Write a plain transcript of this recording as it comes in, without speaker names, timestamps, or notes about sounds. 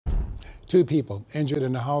Two people injured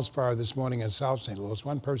in a house fire this morning in South St. Louis.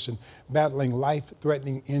 One person battling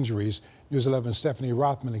life-threatening injuries. News 11's Stephanie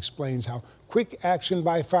Rothman explains how quick action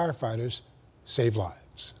by firefighters saved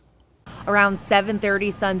lives. Around 7:30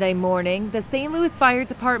 Sunday morning, the St. Louis Fire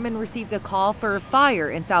Department received a call for a fire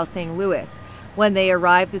in South St. Louis. When they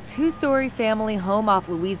arrived, the two-story family home off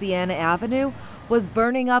Louisiana Avenue was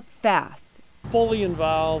burning up fast. Fully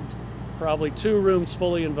involved, probably 2 rooms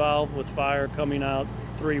fully involved with fire coming out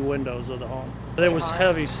 3 windows of the home. There was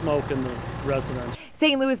heavy smoke in the residence.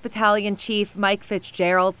 St. Louis Battalion Chief Mike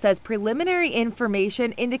Fitzgerald says preliminary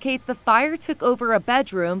information indicates the fire took over a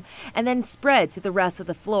bedroom and then spread to the rest of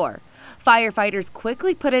the floor. Firefighters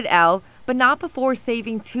quickly put it out, but not before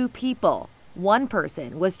saving 2 people. One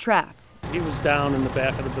person was trapped. He was down in the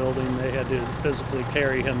back of the building. They had to physically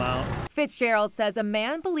carry him out. Fitzgerald says a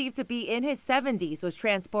man believed to be in his 70s was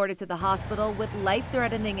transported to the hospital with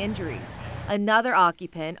life-threatening injuries. Another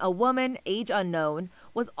occupant, a woman, age unknown,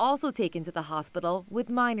 was also taken to the hospital with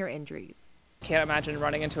minor injuries. I can't imagine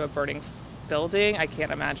running into a burning building. I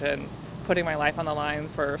can't imagine putting my life on the line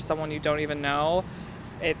for someone you don't even know.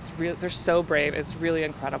 They're so brave. It's really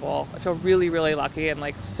incredible. I feel really, really lucky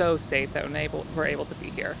and so safe that we're able to be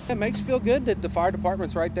here. It makes you feel good that the fire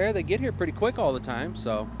department's right there. They get here pretty quick all the time,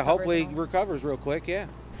 so hopefully it recovers real quick, yeah.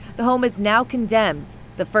 The home is now condemned.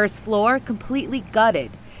 The first floor completely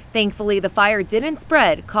gutted. Thankfully, the fire didn't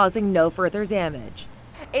spread, causing no further damage.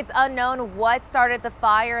 It's unknown what started the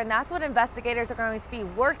fire, and that's what investigators are going to be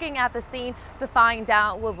working at the scene to find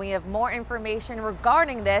out. When we have more information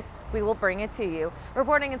regarding this, we will bring it to you.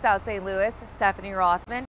 Reporting in South St. Louis, Stephanie Rothman.